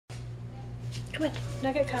Come on,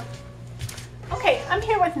 Nugget, come. Okay, I'm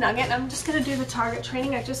here with Nugget. I'm just going to do the target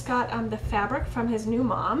training. I just got the fabric from his new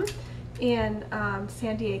mom in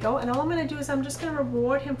San Diego, and all I'm going to do is I'm just going to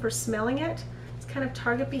reward him for smelling it. It's kind of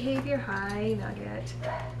target behavior. Hi, Nugget.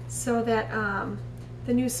 So that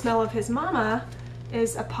the new smell of his mama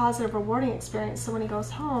is a positive, rewarding experience. So when he goes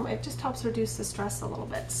home, it just helps reduce the stress a little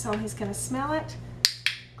bit. So he's going to smell it.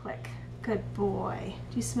 Click. Good boy.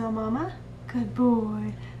 Do you smell mama? Good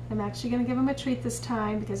boy. I'm actually going to give him a treat this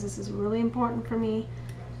time because this is really important for me,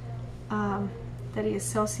 that he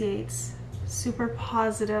associates super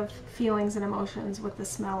positive feelings and emotions with the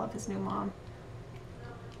smell of his new mom.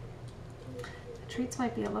 The treats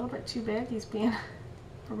might be a little bit too big. He's being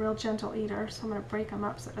a real gentle eater, so I'm going to break them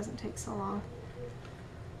up so it doesn't take so long.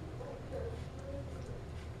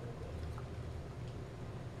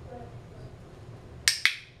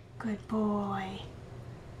 Good boy.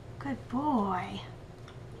 Good boy.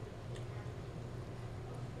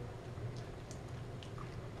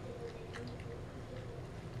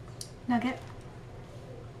 Nugget.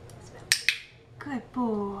 Good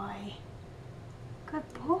boy.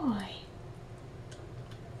 Good boy.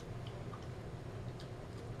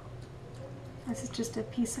 This is just a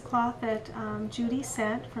piece of cloth that Judy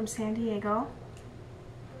sent from San Diego.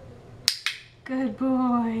 Good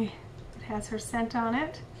boy. It has her scent on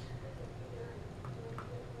it.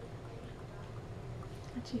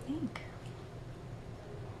 What do you think?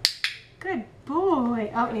 Good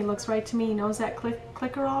boy. Oh, and he looks right to me. He knows that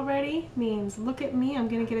clicker already. Means, look at me. I'm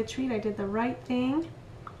going to get a treat. I did the right thing.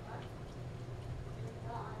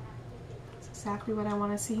 That's exactly what I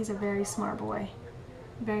want to see. He's a very smart boy.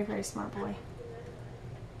 Very, very smart boy.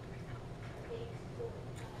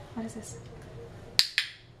 What is this?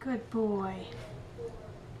 Good boy.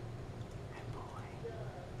 Good boy.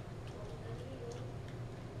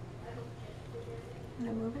 I'm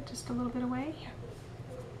going to move it just a little bit away.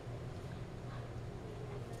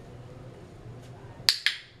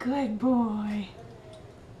 Good boy.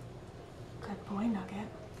 Good boy, Nugget.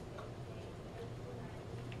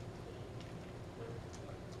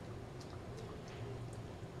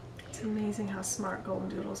 It's amazing how smart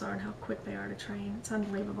Goldendoodles are and how quick they are to train. It's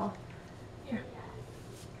unbelievable. Here.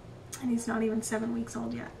 And he's not even 7 weeks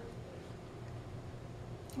old yet.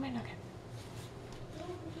 Come here, Nugget.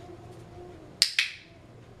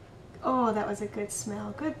 Oh, that was a good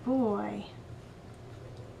smell. Good boy.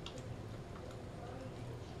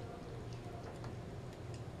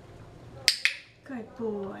 Good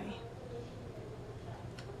boy.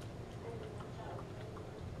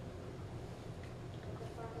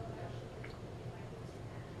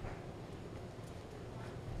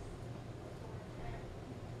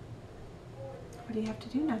 What do you have to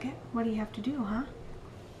do, Nugget? What do you have to do, huh?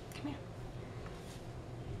 Come here.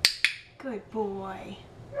 Good boy.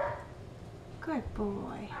 Good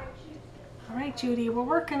boy. All right, Judy, we're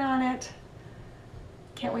working on it.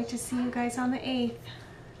 Can't wait to see you guys on the 8th.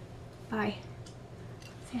 Bye.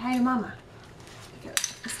 Say hi to Mama.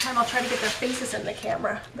 This time I'll try to get their faces in the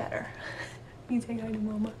camera better. Can you say hi to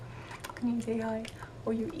Mama? Can you say hi?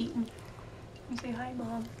 Oh, you're eating. Can you say hi,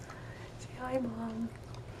 Mom? Say hi, Mom.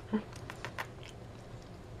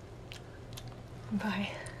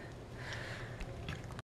 Bye.